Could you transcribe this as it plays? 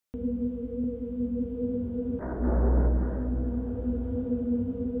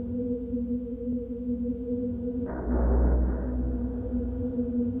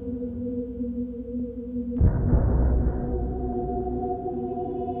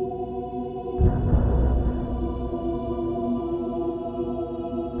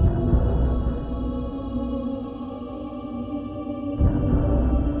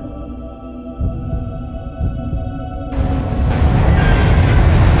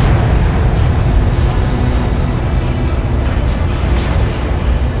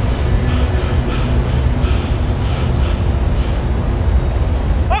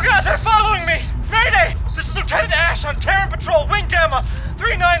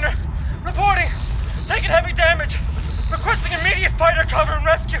Fighter cover and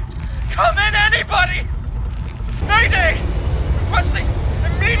rescue! Come in, anybody! Mayday! Requesting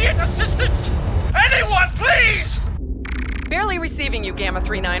immediate assistance! Anyone, please! Barely receiving you, Gamma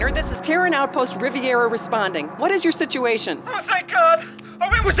 39er. This is Terran Outpost Riviera responding. What is your situation? Oh, thank God! Our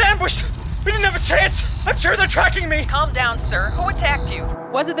wing was ambushed! We didn't have a chance! I'm sure they're tracking me! Calm down, sir. Who attacked you?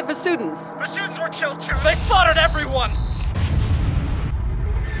 Was it the Vasudans? The students were killed too! They slaughtered everyone!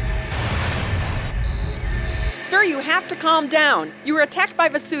 Sir, you have to calm down. You were attacked by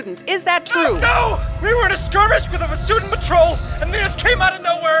Vasudans. Is that true? No! We were in a skirmish with a Vasudan patrol, and they just came out of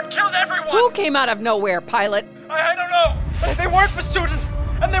nowhere and killed everyone! Who came out of nowhere, pilot? I don't know! They weren't Vasudan,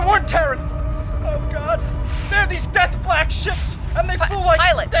 and they weren't Terran! Oh, God. They're these death black ships, and they flew like...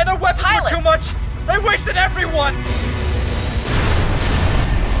 Pilot! Their weapons were too much! They wasted everyone!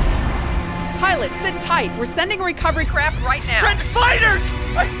 Pilot, sit tight. We're sending a recovery craft right now. Send fighters!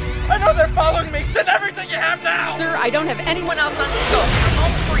 I know they're following me! Send everything you have now! Sir, I don't have anyone else on scope. You're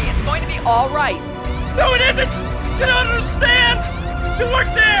home free. It's going to be all right. No, it isn't! You don't understand! You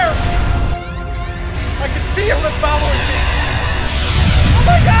weren't there! I can feel them following me! Oh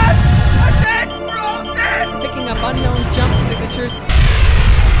my God! I'm dead! We're all dead! Picking up unknown jump signatures.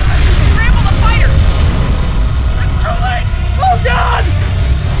 Scramble the fighters! It's too late! Oh God!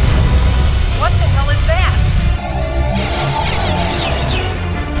 What the hell is that?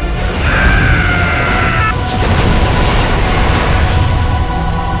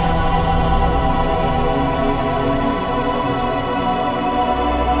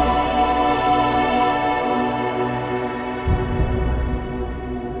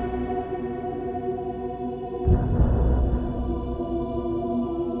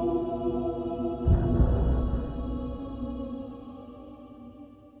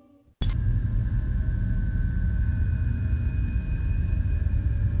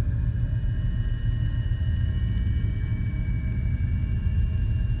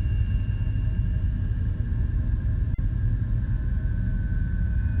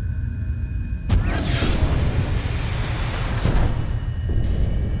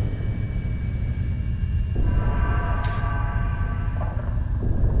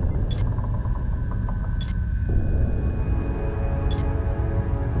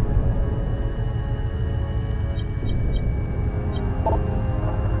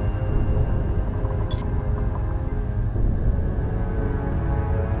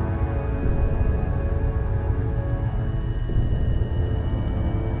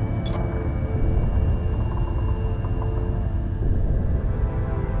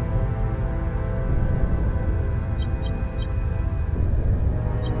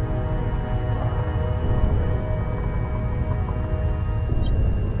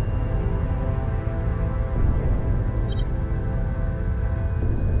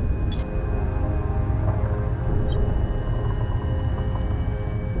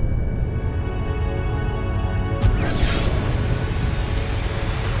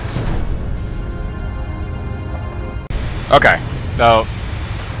 Okay, so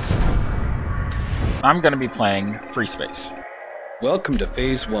I'm going to be playing Freespace. Welcome to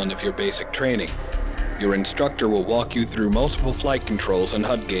Phase 1 of your basic training. Your instructor will walk you through multiple flight controls and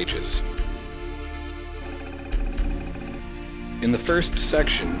HUD gauges. In the first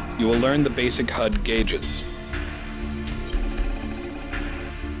section, you will learn the basic HUD gauges.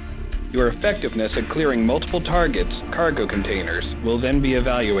 Your effectiveness at clearing multiple targets, cargo containers, will then be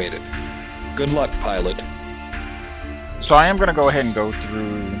evaluated. Good luck, pilot. So I am going to go ahead and go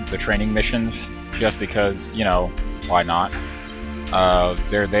through the training missions, just because, you know, why not?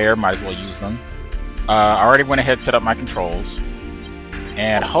 They're there, might as well use them. I already went ahead and set up my controls,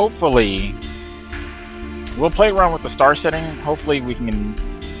 and hopefully we'll play around with the star setting. Hopefully we can...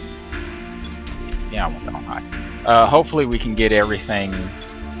 Yeah, I want that on high. Hopefully we can get everything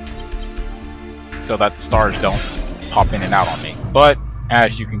so that the stars don't pop in and out on me. But,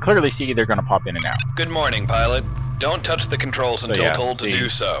 as you can clearly see, they're going to pop in and out. Good morning, pilot. Don't touch the controls until told to do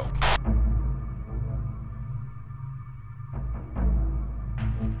so.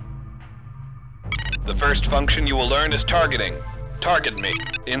 The first function you will learn is targeting. Target me.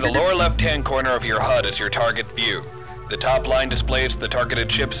 In the lower left-hand corner of your HUD is your target view. The top line displays the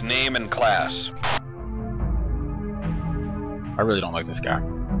targeted ship's name and class. I really don't like this guy.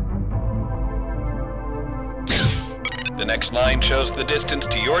 The next line shows the distance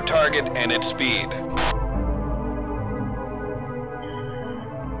to your target and its speed.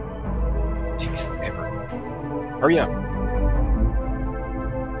 Takes forever. Hurry up.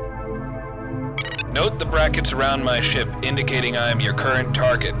 Note the brackets around my ship indicating I am your current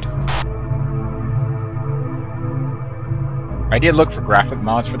target. I did look for graphic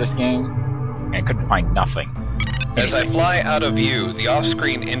mods for this game and couldn't find nothing. As I fly out of view, the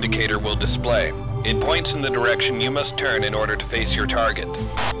off-screen indicator will display. It points in the direction you must turn in order to face your target.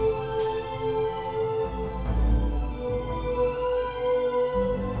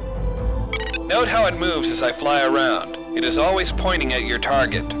 Note how it moves as I fly around. It is always pointing at your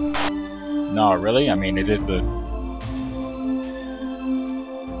target. No, really? I mean, it is the...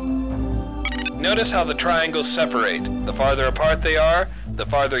 Notice how the triangles separate. The farther apart they are, the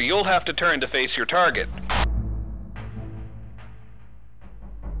farther you'll have to turn to face your target.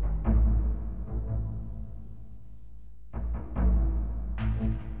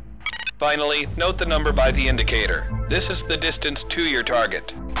 Finally, note the number by the indicator. This is the distance to your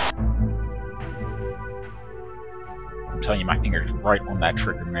target. I'm telling you, my finger's right on that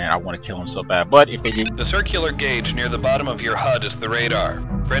trigger, man. I want to kill him so bad. But if they do... The circular gauge near the bottom of your HUD is the radar.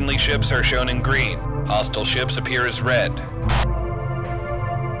 Friendly ships are shown in green. Hostile ships appear as red.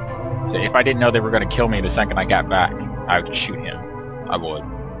 So if I didn't know they were going to kill me the second I got back, I would just shoot him. I would.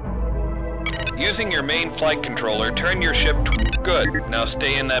 Using your main flight controller, turn your ship Good. Now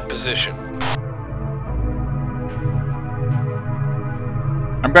stay in that position.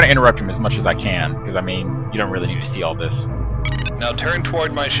 I'm going to interrupt him as much as I can, because I mean, you don't really need to see all this. Now turn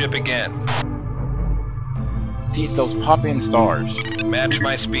toward my ship again. See, those pop-in stars. Match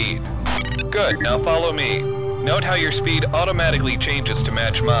my speed. Good, now follow me. Note how your speed automatically changes to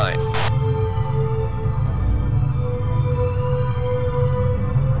match mine.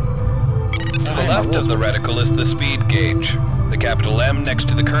 To the left of the reticle is the speed gauge. The capital M next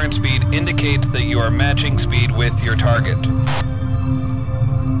to the current speed indicates that you are matching speed with your target.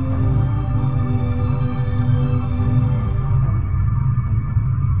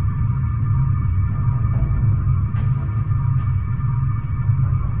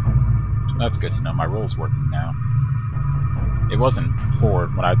 That's good to know. My roll's working now. It wasn't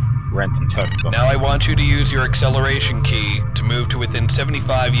forward when I ran some tests on Now I want you to use your acceleration key to move to within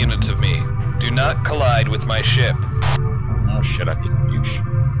 75 units of me. Do not collide with my ship. Oh shit, I didn't douche.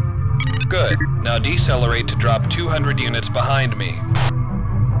 Good. Now decelerate to drop 200 units behind me.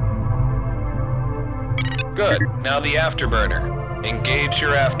 Good. Now the afterburner. Engage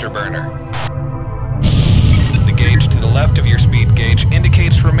your afterburner. The gauge to the left of your speed gauge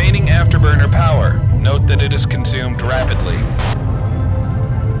indicates remaining afterburner power. Note that it is consumed rapidly.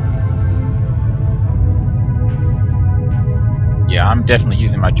 Yeah, I'm definitely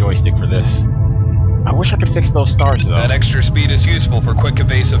using my joystick for this. I wish I could fix those stars, though. That extra speed is useful for quick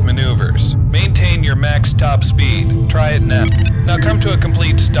evasive maneuvers. Maintain your max top speed. Try it now. Now come to a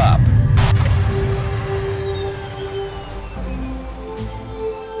complete stop.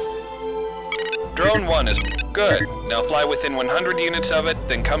 Drone 1 is good. Now fly within 100 units of it,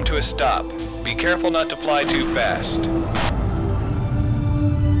 then come to a stop. Be careful not to fly too fast.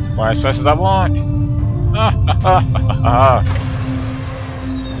 Fly as fast as I want.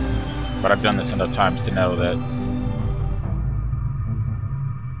 But I've done this enough times to know that.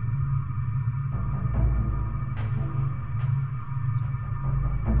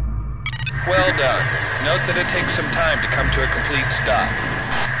 Well done. Note that it takes some time to come to a complete stop.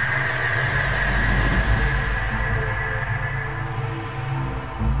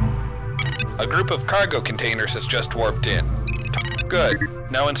 A group of cargo containers has just warped in. Good.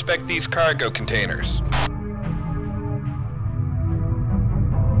 Now inspect these cargo containers.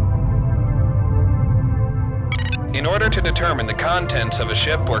 In order to determine the contents of a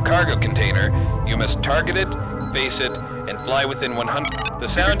ship or cargo container, you must target it, face it, and fly within 100. The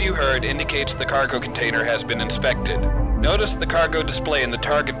sound you heard indicates the cargo container has been inspected. Notice the cargo display in the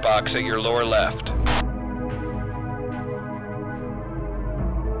target box at your lower left.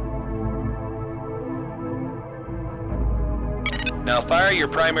 Now fire your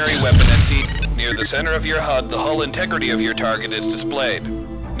primary weapon and see near the center of your HUD, the hull integrity of your target is displayed.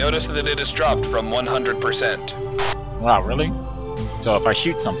 Notice that it is dropped from 100%. Wow, really? So if I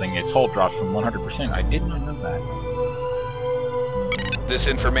shoot something, its hull drops from 100%. I did not know that. This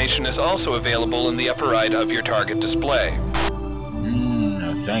information is also available in the upper right of your target display.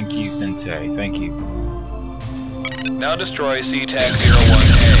 Thank you, Sensei. Thank you. Now destroy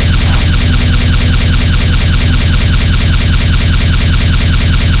CTAC-01A.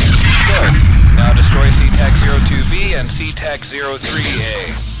 Good. Now destroy CTAC-02B and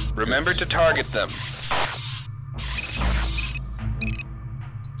CTAC-03A. Remember to target them.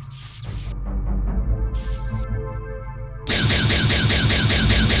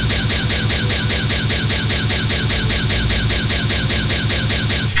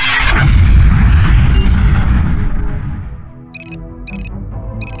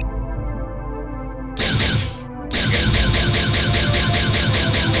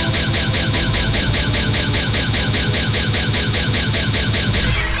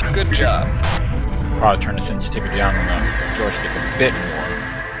 Good job. Probably turn the sensitivity down on the joystick a bit more.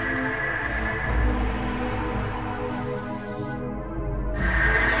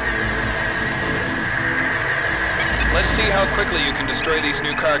 Let's see how quickly you can destroy these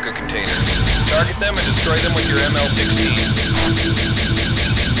new cargo containers. Target them and destroy them with your ML-16.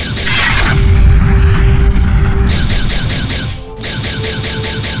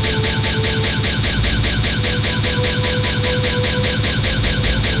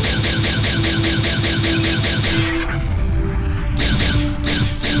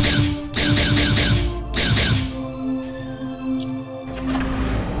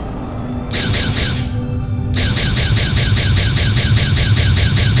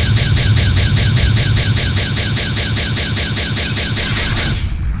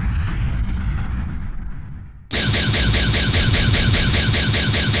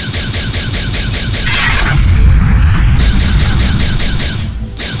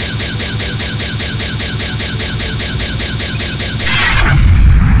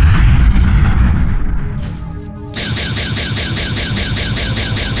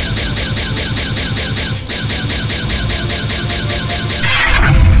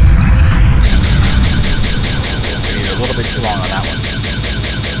 Too long on that one.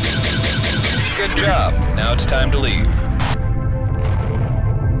 Good job. Now it's time to leave.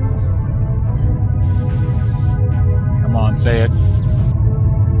 Come on, say it.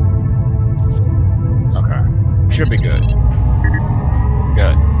 Okay. Should be good.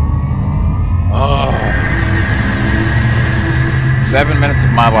 Good. Oh. 7 minutes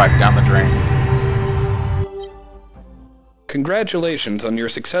of my life down the drain. Congratulations on your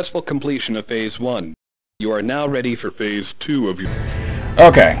successful completion of Phase 1. You are now ready for Phase 2 of your...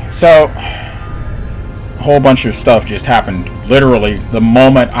 Okay, so a whole bunch of stuff just happened literally the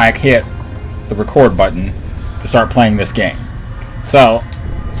moment I hit the record button to start playing this game. So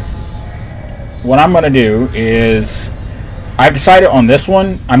what I'm going to do is I've decided on this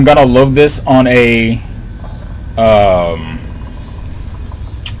one I'm going to load this on a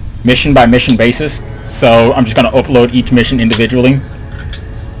mission by mission basis. So I'm just going to upload each mission individually.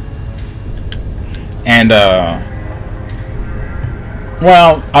 And,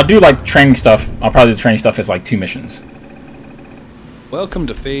 well, I'll do, like, training stuff. I'll probably do the training stuff as, like, 2 missions. Welcome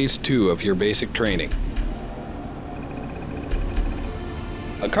to Phase 2 of your basic training.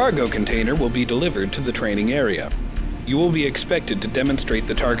 A cargo container will be delivered to the training area. You will be expected to demonstrate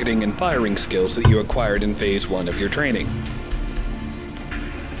the targeting and firing skills that you acquired in Phase 1 of your training.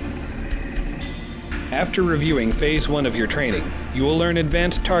 After reviewing Phase 1 of your training, you will learn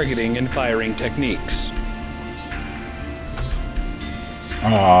advanced targeting and firing techniques.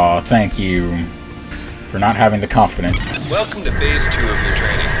 Aw, thank you for not having the confidence. Welcome to Phase 2 of your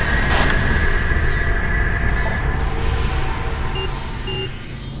training.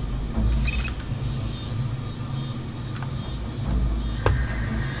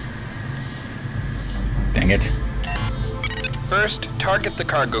 Dang it. First, target the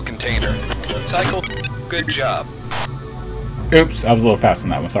cargo container. Cycle. Good job. Oops, I was a little fast on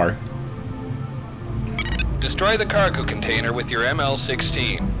that one, sorry. Destroy the cargo container with your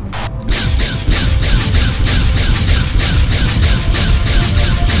ML-16.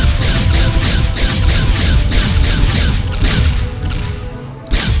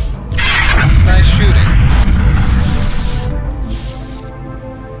 Nice shooting.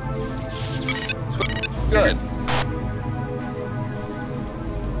 Good.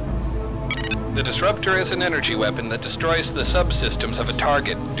 The disruptor is an energy weapon that destroys the subsystems of a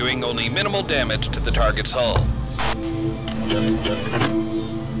target, doing only minimal damage to the target's hull.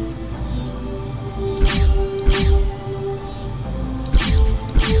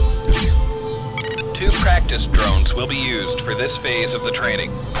 Two practice drones will be used for this phase of the training.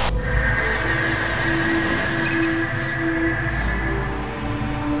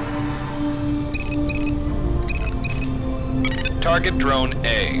 Target drone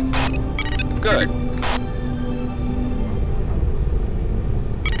A. Good.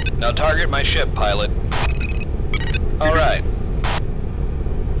 Now target my ship, pilot. Alright.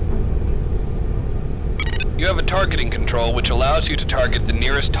 You have a targeting control which allows you to target the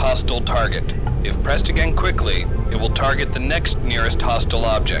nearest hostile target. If pressed again quickly, it will target the next nearest hostile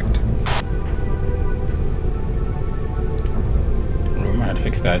object. We might have to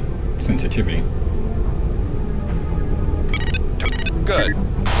fix that sensitivity. Good.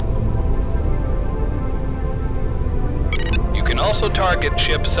 You can also target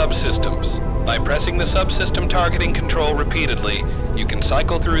ship subsystems. By pressing the subsystem targeting control repeatedly, you can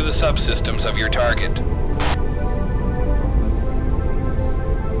cycle through the subsystems of your target.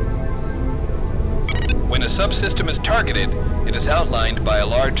 When a subsystem is targeted, It is outlined by a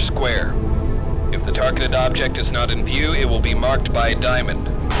large square. If the targeted object is not in view, it will be marked by a diamond.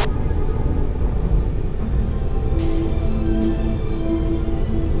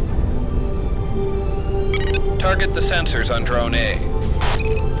 Target the sensors on Drone A.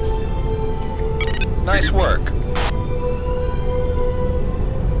 Nice work.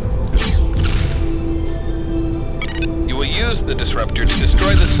 You will use the disruptor to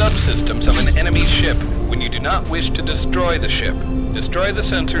destroy the subsystems of an enemy ship when you do not wish to destroy the ship. Destroy the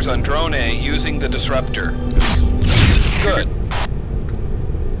sensors on Drone A using the disruptor. Good.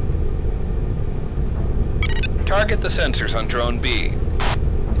 Target the sensors on Drone B.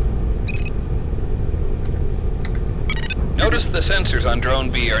 Notice the sensors on Drone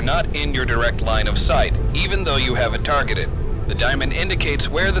B are not in your direct line of sight, even though you have it targeted. The diamond indicates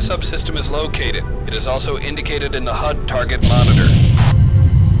where the subsystem is located. It is also indicated in the HUD target monitor.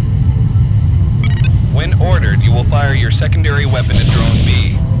 When ordered, you will fire your secondary weapon at Drone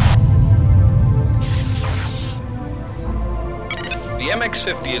B. The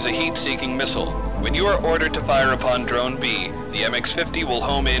MX-50 is a heat-seeking missile. When you are ordered to fire upon Drone B, the MX-50 will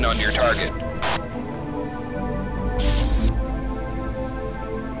home in on your target.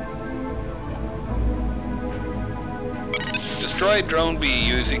 Destroy Drone B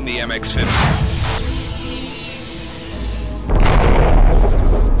using the MX-50.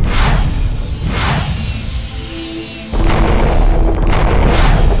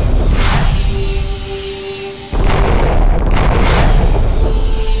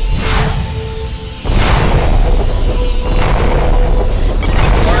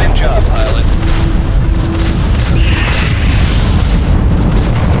 Fine job, pilot.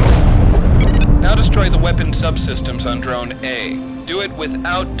 Now destroy the weapon subsystems on Drone A. Do it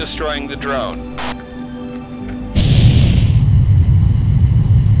without destroying the drone.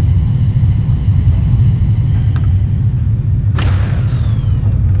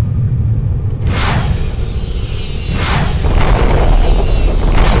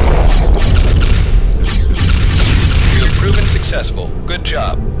 You have proven successful. Good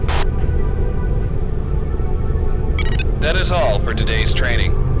job. That is all for today's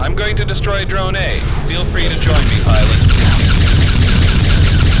training. I'm going to destroy Drone A. Feel free to join me, pilot.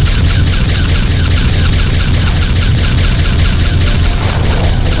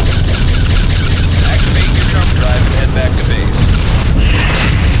 Activate your jump drive and head back to base.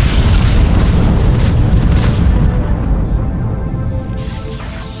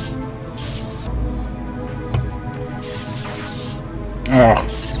 Oh.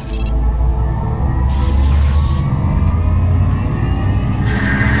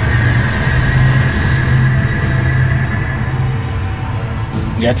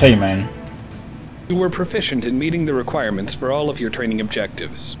 Yeah, I tell you, man. You were proficient in meeting the requirements for all of your training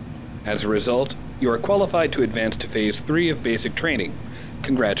objectives. As a result, you are qualified to advance to Phase 3 of basic training.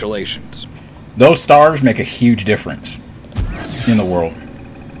 Congratulations. Those stars make a huge difference in the world.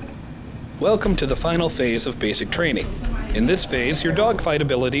 Welcome to the final phase of basic training. In this phase, your dogfight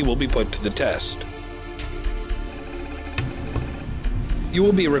ability will be put to the test. You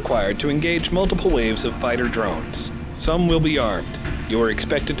will be required to engage multiple waves of fighter drones. Some will be armed. You are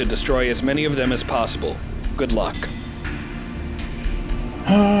expected to destroy as many of them as possible. Good luck.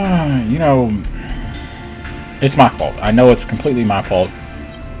 You know, it's my fault. I know it's completely my fault.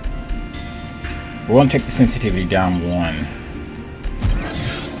 We're going to take the sensitivity down 1.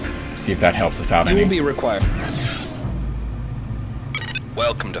 See if that helps us out any. You will be required.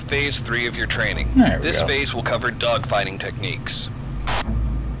 Welcome to Phase 3 of your training. This phase will cover dogfighting techniques.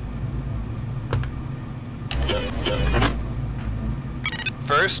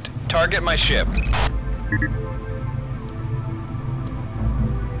 First, target my ship.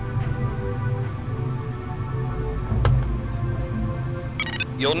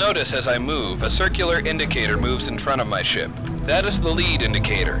 You'll notice as I move, a circular indicator moves in front of my ship. That is the lead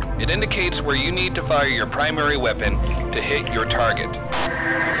indicator. It indicates where you need to fire your primary weapon to hit your target.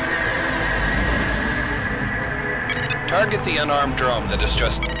 Target the unarmed drone that is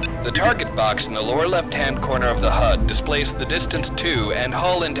just... The target box in the lower left-hand corner of the HUD displays the distance to and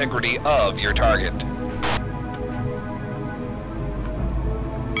hull integrity of your target.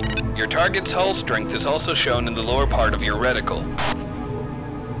 Your target's hull strength is also shown in the lower part of your reticle.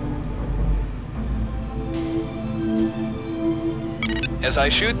 As I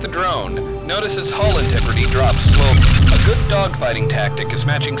shoot the drone, notice its hull integrity drops slowly. A good dogfighting tactic is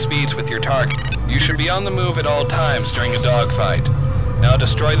matching speeds with your target. You should be on the move at all times during a dogfight. Now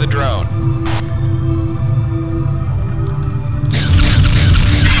destroy the drone.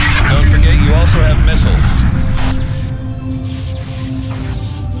 Don't forget you also have missiles.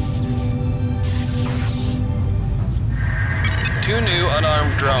 Two new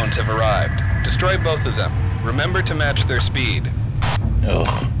unarmed drones have arrived. Destroy both of them. Remember to match their speed. Ugh.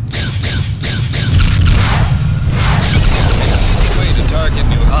 The way to target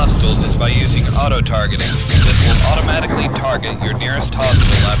new hostiles is by using auto-targeting. This will automatically target your nearest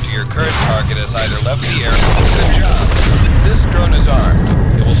hostile after your current target has either left the air. Good job. This drone is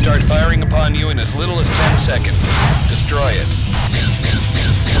armed. It will start firing upon you in as little as 10 seconds. Destroy it.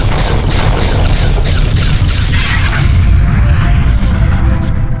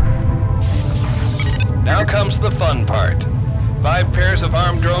 Now comes the fun part. 5 pairs of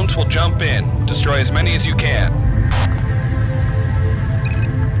armed drones will jump in. Destroy as many as you can.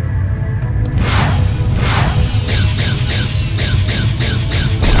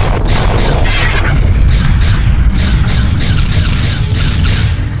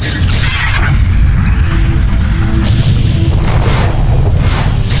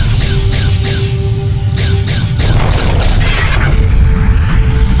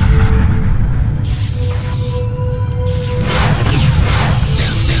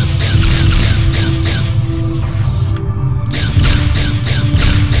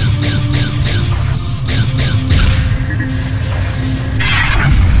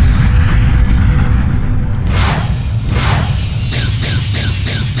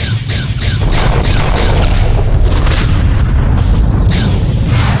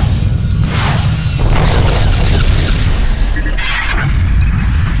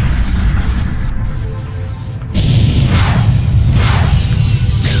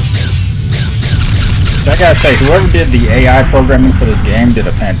 I gotta say, whoever did the AI programming for this game did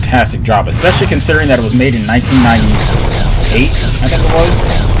a fantastic job, especially considering that it was made in 1998, I think it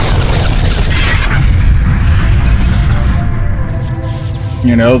was.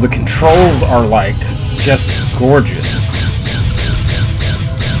 You know, the controls are like just gorgeous.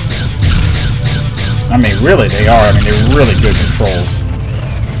 I mean, really, they are. I mean, they're really good controls.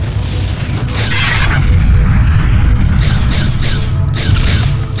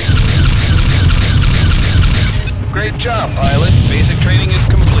 Great job, pilot. Basic training is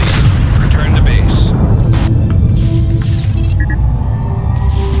complete. Return to base.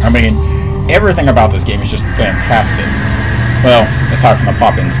 I mean, everything about this game is just fantastic. Well, aside from the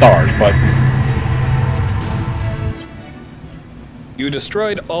pop-in stars, but... You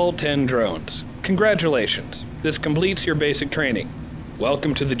destroyed all 10 drones. Congratulations. This completes your basic training.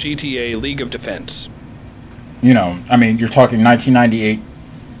 Welcome to the GTA League of Defense. You know, I mean, you're talking 1998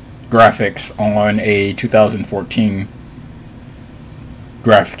 graphics on a 2014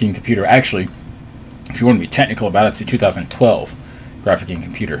 graphics computer. Actually, if you want to be technical about it, it's a 2012 graphics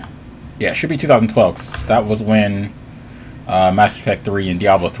computer. Yeah, it should be 2012 because that was when Mass Effect 3 and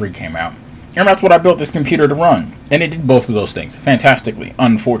Diablo 3 came out. And that's what I built this computer to run. And it did both of those things fantastically.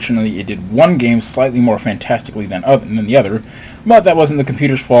 Unfortunately, it did one game slightly more fantastically than the other, but that wasn't the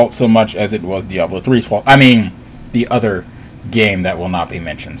computer's fault so much as it was Diablo 3's fault. I mean, the other game that will not be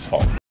mentioned's fault.